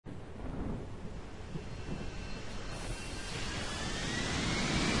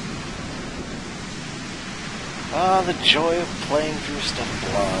Ah, the joy of playing through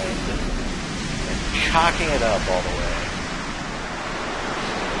stuff blind and chalking it up all the way.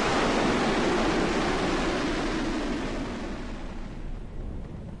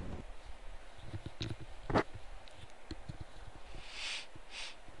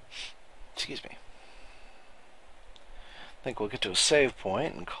 Excuse me. I think we'll get to a save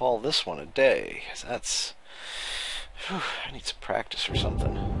point and call this one a day. 'Cause that's... Whew, I need some practice or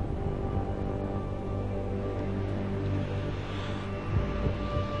something.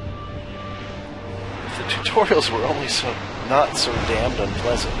 If the tutorials were only not so damned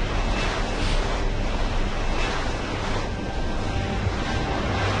unpleasant.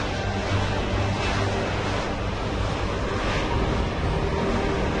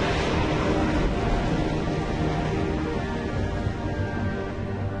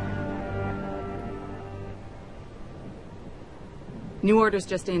 New orders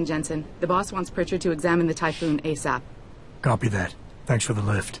just in, Jensen. The boss wants Pritchard to examine the Typhoon ASAP. Copy that. Thanks for the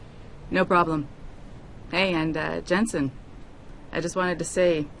lift. No problem. Hey, and Jensen, I just wanted to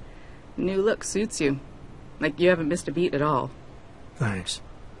say, new look suits you. Like you haven't missed a beat at all. Thanks.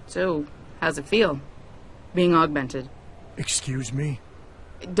 So, how's it feel, being augmented? Excuse me?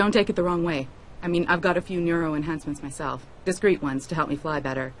 Don't take it the wrong way. I mean, I've got a few neuro enhancements myself. Discreet ones to help me fly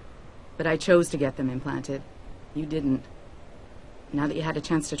better. But I chose to get them implanted. You didn't. Now that you had a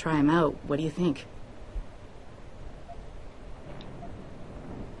chance to try them out, what do you think?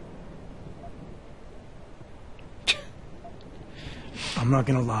 I'm not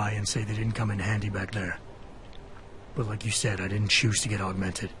gonna lie and say they didn't come in handy back there. But like you said, I didn't choose to get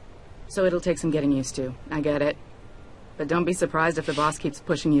augmented. So it'll take some getting used to. I get it. But don't be surprised if the boss keeps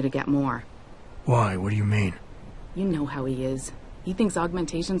pushing you to get more. Why? What do you mean? You know how he is. He thinks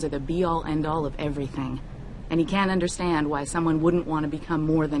augmentations are the be-all, end-all of everything. And he can't understand why someone wouldn't want to become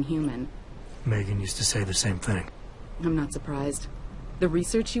more than human. Megan used to say the same thing. I'm not surprised. The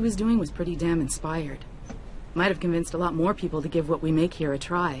research she was doing was pretty damn inspired. Might have convinced a lot more people to give what we make here a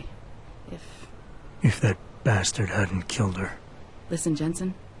try. If that bastard hadn't killed her. Listen,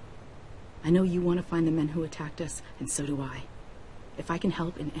 Jensen. I know you want to find the men who attacked us, and so do I. If I can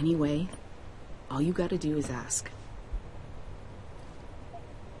help in any way, all you gotta do is ask.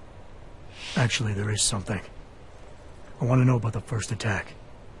 Actually, there is something. I want to know about the first attack.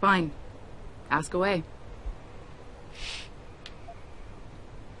 Fine. Ask away.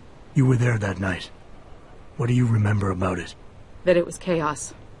 You were there that night. What do you remember about it? That it was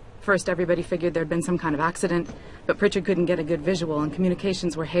chaos. First, everybody figured there'd been some kind of accident, but Pritchard couldn't get a good visual and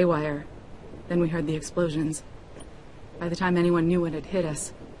communications were haywire. Then we heard the explosions. By the time anyone knew what had hit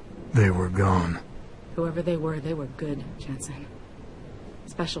us... They were gone. Whoever they were good, Jensen.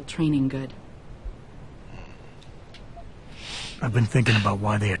 Special training good. I've been thinking about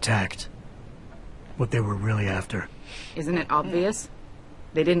why they attacked. What they were really after. Isn't it obvious?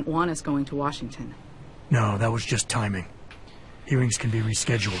 They didn't want us going to Washington. No, that was just timing. Hearings can be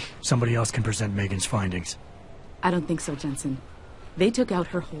rescheduled. Somebody else can present Megan's findings. I don't think so, Jensen. They took out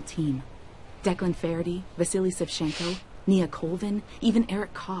her whole team. Declan Faraday, Vasily Sevchenko, Nia Colvin, even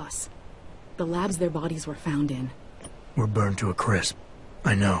Eric Koss. The labs their bodies were found in. Were burned to a crisp.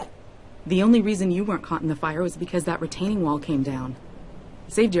 I know. The only reason you weren't caught in the fire was because that retaining wall came down.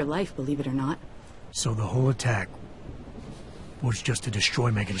 Saved your life, believe it or not. So the whole attack was just to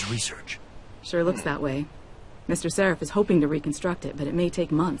destroy Megan's research. Sure looks that way. Mr. Seraph is hoping to reconstruct it, but it may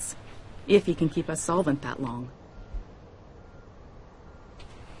take months. If he can keep us solvent that long.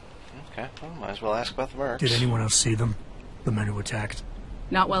 Okay, well, might as well ask about the mercs. Did anyone else see them? The men who attacked?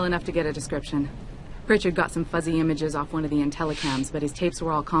 Not well enough to get a description. Pritchard got some fuzzy images off one of the Intellicams, but his tapes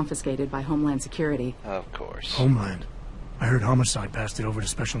were all confiscated by Homeland Security. Of course. Homeland? I heard Homicide passed it over to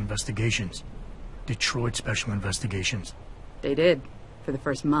Special Investigations. Detroit Special Investigations. They did, for the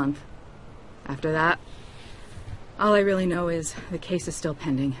first month. After that, all I really know is the case is still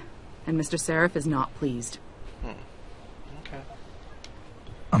pending, and Mr. Seraph is not pleased. Okay.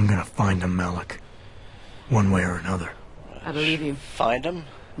 I'm gonna find him, Malik. One way or another. I believe you. Find him?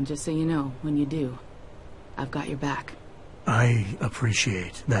 And just so you know, when you do, I've got your back. I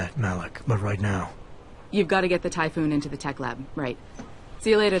appreciate that, Malik, but right now... You've got to get the Typhoon into the tech lab, right. See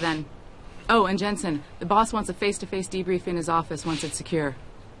you later, then. Oh, and Jensen, the boss wants a face-to-face debrief in his office once it's secure.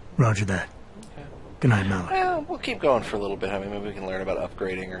 Roger that. Okay. Good night, Malik. Well, we'll keep going for a little bit. I mean, maybe we can learn about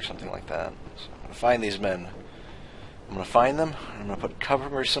upgrading or something like that. So I'm going to find these men. I'm going to find them, and I'm going to put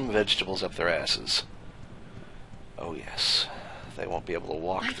cumbersome vegetables up their asses. Oh, yes. They won't be able to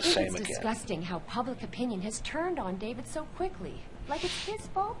walk the same again. I think it's disgusting how public opinion has turned on David so quickly. Like it's his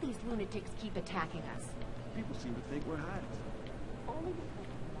fault these lunatics keep attacking us. People seem to think we're hiding.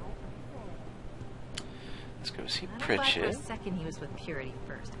 Let's go see I'm glad for a Pritchett. second he was with Purity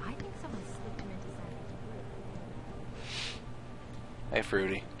first. I think someone slipped him into something. Hey,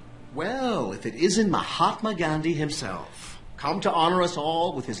 Fruity. Well, if it isn't Mahatma Gandhi himself, come to honor us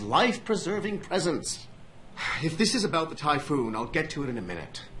all with his life-preserving presence. If this is about the typhoon, I'll get to it in a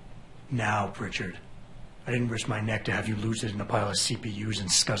minute. Now, Pritchard. I didn't risk my neck to have you lose it in a pile of CPUs and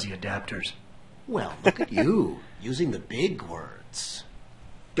scuzzy adapters. Well, look at you, using the big words.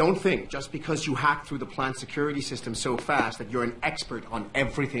 Don't think just because you hacked through the plant security system so fast that you're an expert on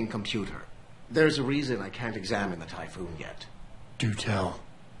everything computer. There's a reason I can't examine the typhoon yet. Do tell.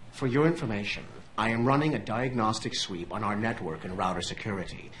 For your information, I am running a diagnostic sweep on our network and router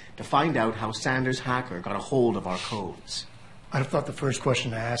security to find out how Sanders' hacker got a hold of our codes. I'd have thought the first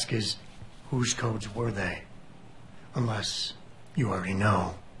question to ask is, whose codes were they? Unless you already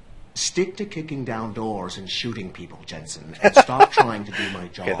know. Stick to kicking down doors and shooting people, Jensen, and stop trying to do my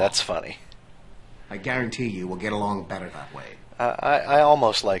job. Okay, that's funny. I guarantee you we'll get along better that way. I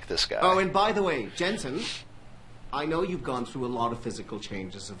almost like this guy. Oh, and by the way, Jensen, I know you've gone through a lot of physical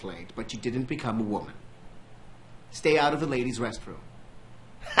changes of late, but you didn't become a woman. Stay out of the ladies' restroom.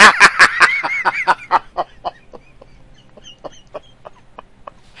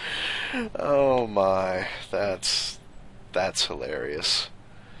 Oh my, that's hilarious.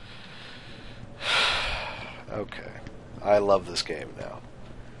 Okay, I love this game now.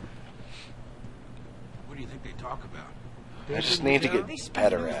 What do you think they talk about? I just need to get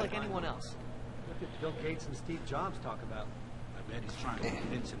better at like it. anyone else. Look at Bill Gates and Steve Jobs talk about. I bet he's trying to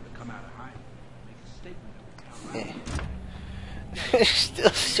convince him to come out of hiding. Make a statement that will count. There's still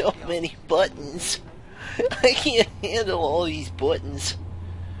so many buttons. I can't handle all these buttons.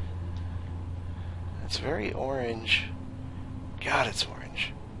 It's very orange. God, it's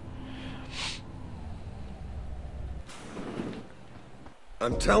orange.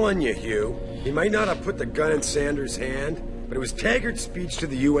 I'm telling you, Hugh, he might not have put the gun in Sanders' hand, but it was Taggart's speech to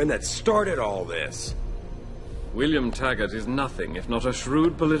the UN that started all this. William Taggart is nothing if not a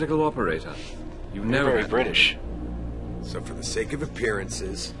shrewd political operator. You You're know very that. British. So for the sake of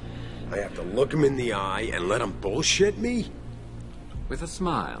appearances, I have to look him in the eye and let him bullshit me? With a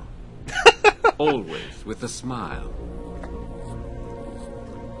smile. Always with a smile.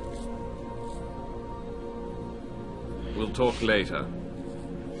 We'll talk later.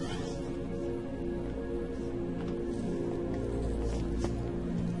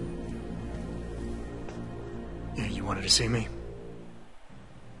 Yeah, you wanted to see me?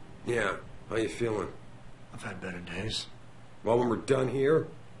 Yeah, how you feeling? I've had better days. Well, when we're done here,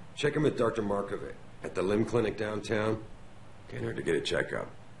 check him at Dr. Markovic at the limb clinic downtown. Can't hurt to get a checkup.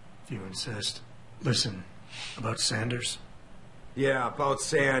 If you insist. Listen, about Sanders? Yeah, about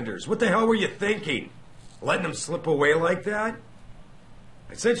Sanders. What the hell were you thinking? Letting him slip away like that?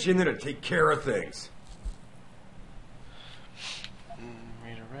 I sent you in there to take care of things.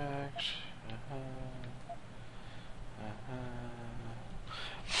 Redirect.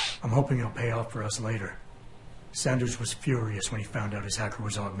 I'm hoping it'll pay off for us later. Sanders was furious when he found out his hacker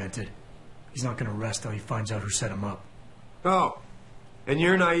was augmented. He's not going to rest till he finds out who set him up. Oh, and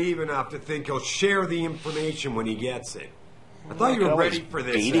you're naive enough to think he'll share the information when he gets it. I thought you were ready for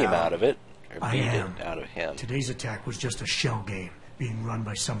this. Beat him out of it. Or I beat am. it out of him. Today's attack was just a shell game being run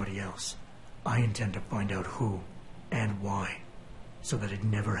by somebody else. I intend to find out who and why, so that it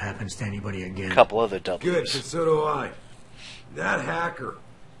never happens to anybody again. A couple other Good, W's. 'cause so do I. That hacker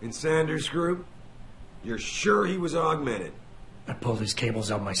in Sanders' group, you're sure he was augmented? I pulled his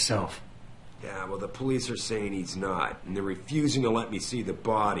cables out myself. Yeah, well, the police are saying he's not, and they're refusing to let me see the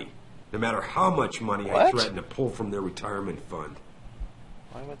body, no matter how much money I What? threaten to pull from their retirement fund.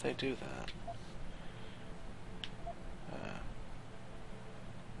 Why would they do that?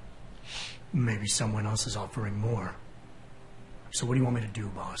 Maybe someone else is offering more. So what do you want me to do,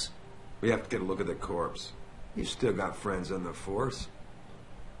 boss? We have to get a look at the corpse. You still got friends on the force.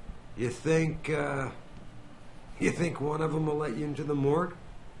 You think one of them will let you into the morgue?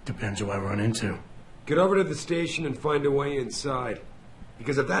 Depends who I run into. Get over to the station and find a way inside.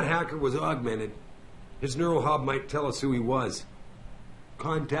 Because if that hacker was augmented, his neural hub might tell us who he was.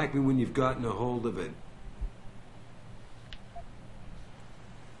 Contact me when you've gotten a hold of it.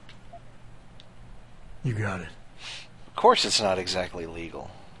 You got it. Of course it's not exactly legal.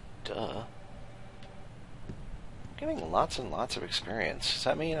 Duh. I'm getting lots and lots of experience. Does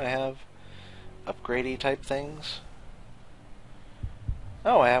that mean I have upgradey type things?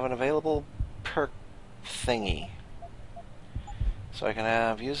 Oh, I have an available perk thingy. So I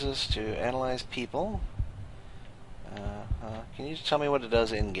can use this to analyze people. Can you tell me what it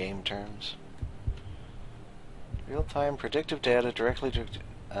does in game terms? Real-time predictive data directly.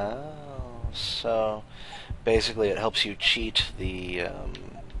 Oh, so Basically, it helps you cheat the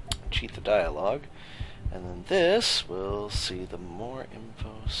dialogue. And then this, we'll see the more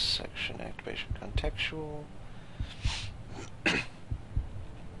info section, activation contextual.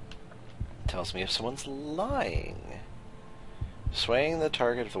 Tells me if someone's lying. Swaying the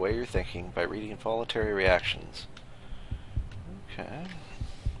target of the way you're thinking by reading involuntary reactions. Okay.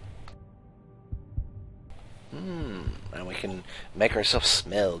 And we can make ourselves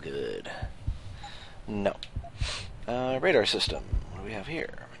smell good. No. Radar system. What do we have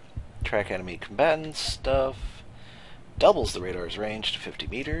here? Track enemy combatants stuff. Doubles the radar's range to 50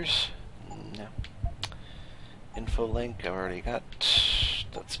 meters. No. Info link, I've already got.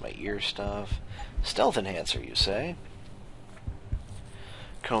 That's my ear stuff. Stealth enhancer, you say?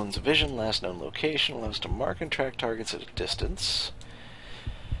 Cones of vision, last known location, allows to mark and track targets at a distance.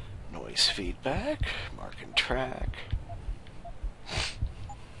 Noise feedback, mark and track.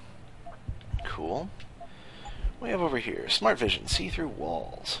 Cool. What do we have over here? Smart vision, see through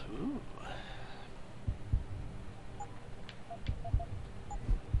walls. Ooh.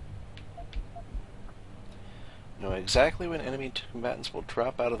 Know exactly when enemy combatants will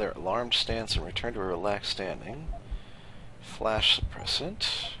drop out of their alarmed stance and return to a relaxed standing. Flash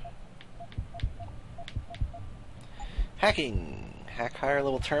suppressant. Hacking. Hack higher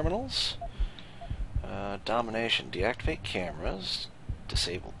level terminals. Domination. Deactivate cameras.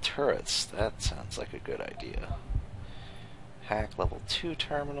 Disable turrets. That sounds like a good idea. Hack level 2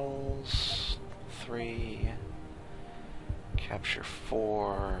 terminals. 3. Capture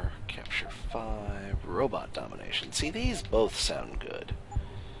 4. Capture 5. Robot domination. See, these both sound good.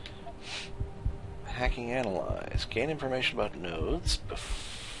 Hacking analyze. Gain information about nodes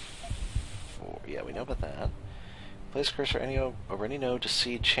before. Yeah, we know about that. Place cursor over any node to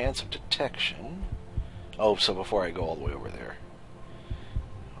see chance of detection. Oh, so before I go all the way over there.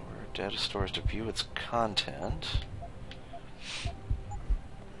 Over data stores to view its content.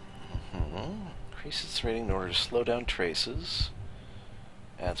 Increase its rating in order to slow down traces.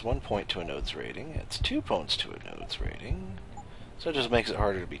 Adds 1 point to a node's rating. Adds 2 points to a node's rating. So it just makes it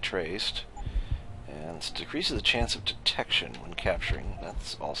harder to be traced. And decreases the chance of detection when capturing.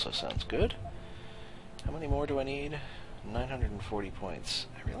 That also sounds good. How many more do I need? 940 points.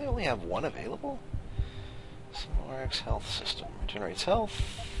 I really only have 1 available? Some RX health system. Regenerates health.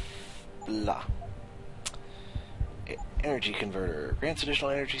 Blah. Energy converter. Grants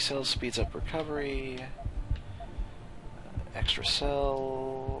additional energy cells. Speeds up recovery. Extra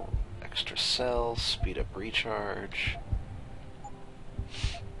cell. Extra cell. Speed up recharge.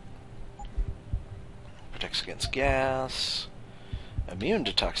 Protects against gas. Immune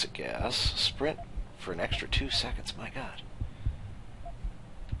to toxic gas. Sprint for an extra 2 seconds. My god.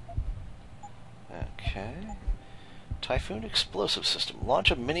 Okay. Typhoon explosive system. Launch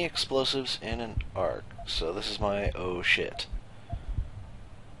of mini explosives in an arc. So this is my oh shit.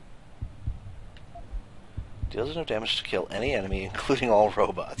 Deals enough damage to kill any enemy, including all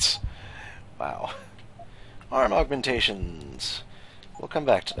robots. Wow. Arm augmentations. We'll come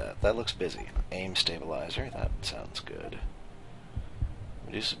back to that. That looks busy. Aim stabilizer. That sounds good.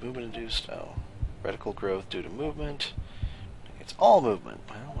 Reduces movement induced. Oh. Reticle growth due to movement. It's all movement.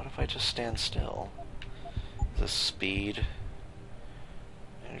 Well, what if I just stand still? The speed.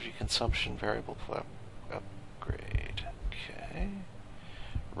 Energy consumption variable upgrade. Okay.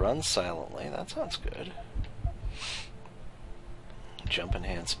 Run silently. That sounds good. Jump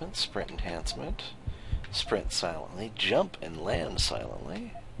enhancement. Sprint enhancement. Sprint silently. Jump and land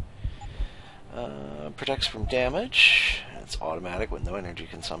silently. Protects from damage. It's automatic with no energy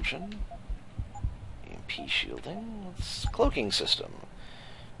consumption. EMP shielding. It's cloaking system.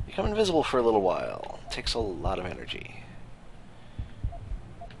 Become invisible for a little while. Takes a lot of energy.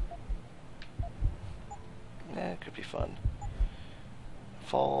 It could be fun.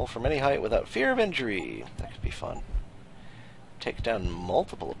 Fall from any height without fear of injury. That could be fun. Take down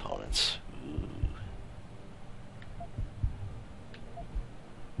multiple opponents. Ooh.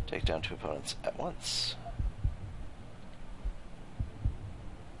 Take down 2 opponents at once.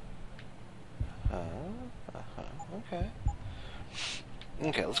 Okay.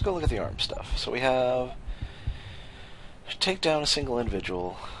 Okay, let's go look at the arm stuff. So we have take down a single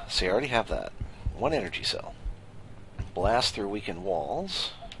individual. See, I already have that. 1 energy cell. Blast through weakened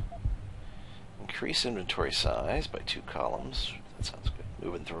walls. Increase inventory size by 2 columns. That sounds good.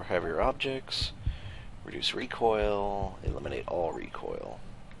 Moving through heavier objects. Reduce recoil. Eliminate all recoil.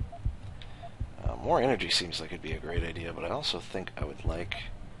 More energy seems like it'd be a great idea, but I also think I would like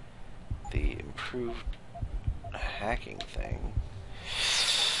the improved hacking thing.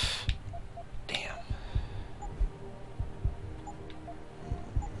 Damn.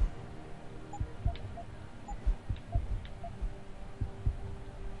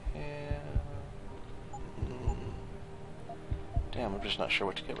 I'm just not sure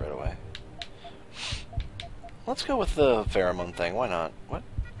what to get right away. Let's go with the pheromone thing. Why not? What?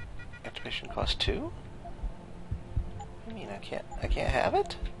 Activation cost 2? I mean, I can't have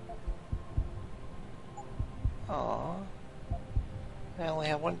it? Aww. I only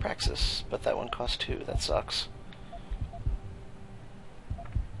have 1 Praxis, but that one costs 2. That sucks.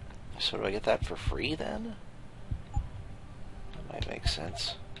 So do I get that for free then? That might make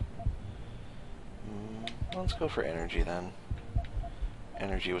sense. Let's go for energy then.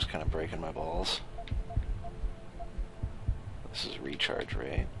 Energy was kind of breaking my balls. This is recharge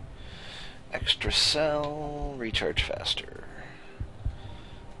rate. Extra cell, recharge faster.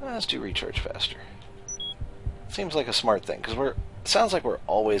 Let's do recharge faster. Seems like a smart thing, because it sounds like we're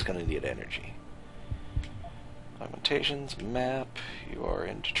always going to need energy. Augmentations, map, you are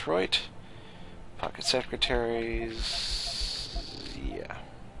in Detroit. Pocket secretaries, yeah.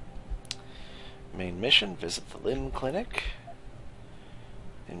 Main mission, visit the Lynn Clinic.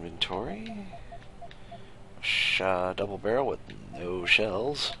 Inventory. Double barrel with no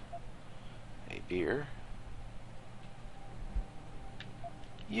shells. A beer.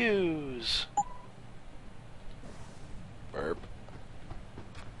 Use. Burp.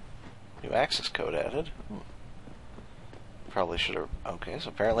 New access code added. Probably should have... Okay, so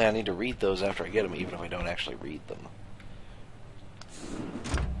apparently I need to read those after I get them, even if I don't actually read them.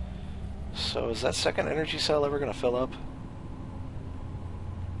 So is that second energy cell ever going to fill up?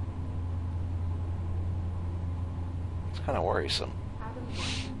 It's kind of worrisome. Adam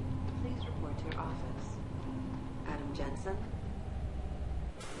Jensen, please report to your office. Adam Jensen?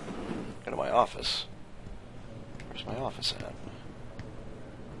 Go to my office. Where's my office at?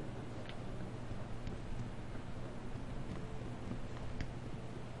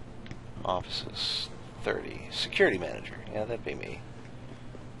 Offices 30. Security manager. Yeah, that'd be me.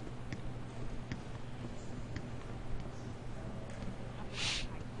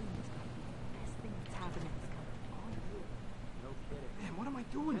 Man, what am I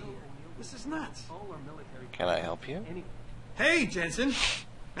doing here? This is nuts. Can I help you? Hey, Jensen.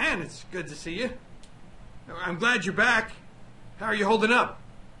 Man, it's good to see you. I'm glad you're back. How are you holding up?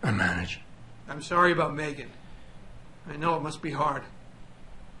 I manage. I'm sorry about Megan. I know it must be hard.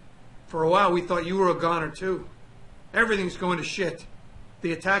 For a while, we thought you were a goner, too. Everything's going to shit.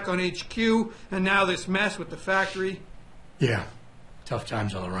 The attack on HQ, and now this mess with the factory. Yeah, tough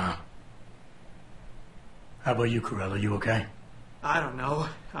times all around. How about you, Corella? You okay? I don't know.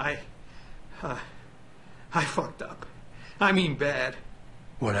 I fucked up. I mean bad.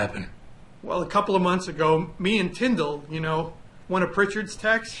 What happened? Well, a couple of months ago, me and Tyndall, you know, one of Pritchard's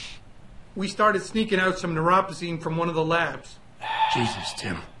techs, we started sneaking out some neuropozyne from one of the labs. Jesus,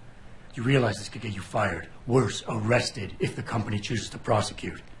 Tim. You realize this could get you fired. Worse, arrested if the company chooses to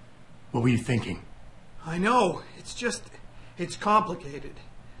prosecute. What were you thinking? I know. It's complicated.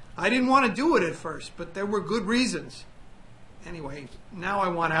 I didn't want to do it at first, but there were good reasons. Anyway, now I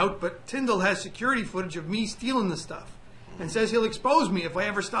want out, but Tyndall has security footage of me stealing the stuff and says he'll expose me if I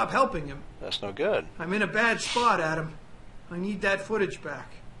ever stop helping him. That's no good. I'm in a bad spot, Adam. I need that footage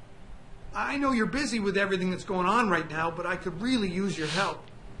back. I know you're busy with everything that's going on right now, but I could really use your help.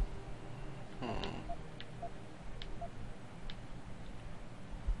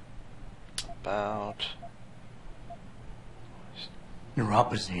 About...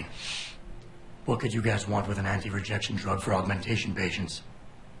 Neuropozyne. What could you guys want with an anti-rejection drug for augmentation patients?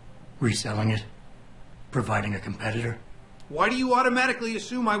 Reselling it? Providing a competitor? Why do you automatically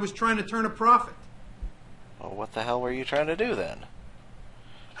assume I was trying to turn a profit? Well, what the hell were you trying to do then?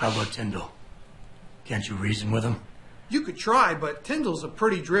 How about Tyndall? Can't you reason with him? You could try, but Tyndall's a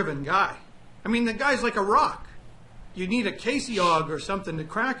pretty driven guy. I mean, the guy's like a rock. You need a Casey aug or something to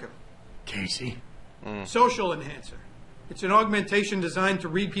crack him. Casey? Social enhancer. It's an augmentation designed to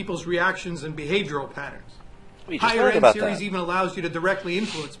read people's reactions and behavioral patterns. We just Higher learned end about series that. even allows you to directly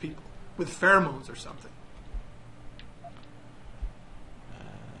influence people with pheromones or something.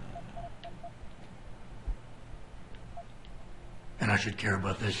 And I should care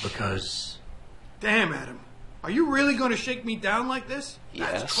about this because... Damn, Adam. Are you really going to shake me down like this?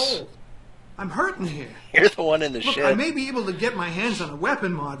 Yes. That's cold. I'm hurting here. You're the one in the Look, shit. I may be able to get my hands on a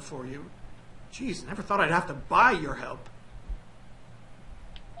weapon mod for you. Jeez, never thought I'd have to buy your help.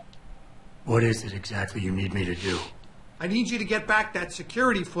 What is it exactly you need me to do? I need you to get back that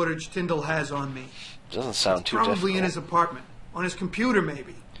security footage Tyndall has on me. Doesn't sound too Probably difficult. in his apartment. On his computer,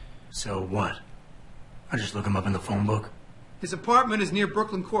 maybe. So what? I just look him up in the phone book? His apartment is near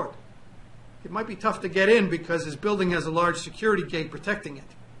Brooklyn Court. It might be tough to get in because his building has a large security gate protecting it.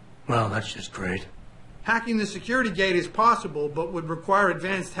 Well, that's just great. Hacking the security gate is possible, but would require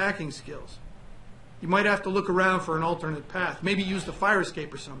advanced hacking skills. You might have to look around for an alternate path. Maybe use the fire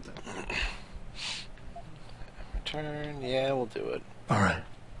escape or something. Return. Yeah, we'll do it. All right.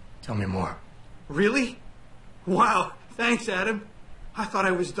 Tell me more. Really? Wow. Thanks, Adam. I thought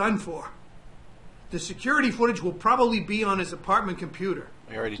I was done for. The security footage will probably be on his apartment computer.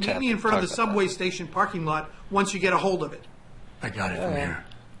 We already Meet me in front of the subway station parking lot once you get a hold of it. I got it from here.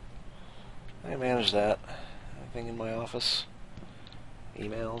 I manage that. Anything in my office?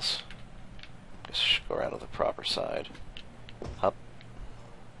 Emails? Guess I should go around to the proper side. Hup.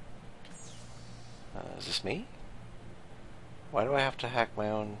 Is this me? Why do I have to hack my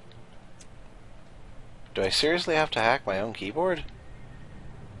own... Do I seriously have to hack my own keyboard?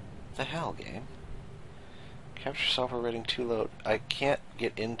 What the hell, game? Capture software rating too low. I can't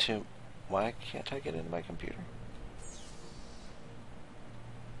get into... Why can't I get into my computer?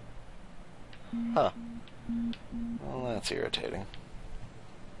 Huh. Well, that's irritating.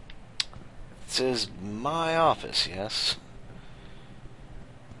 This is my office, yes?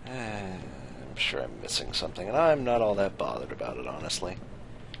 I'm sure I'm missing something, and I'm not all that bothered about it, honestly.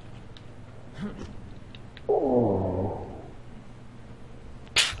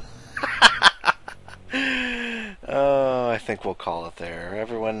 Oh, I think we'll call it there.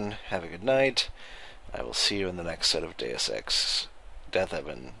 Everyone, have a good night. I will see you in the next set of Deus Ex. Death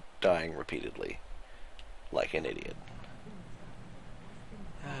Evan dying repeatedly. Like an idiot.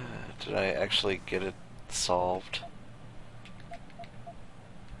 Did I actually get it solved?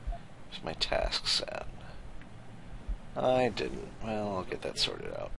 Where's my tasks at? I didn't. Well, I'll get that sorted out.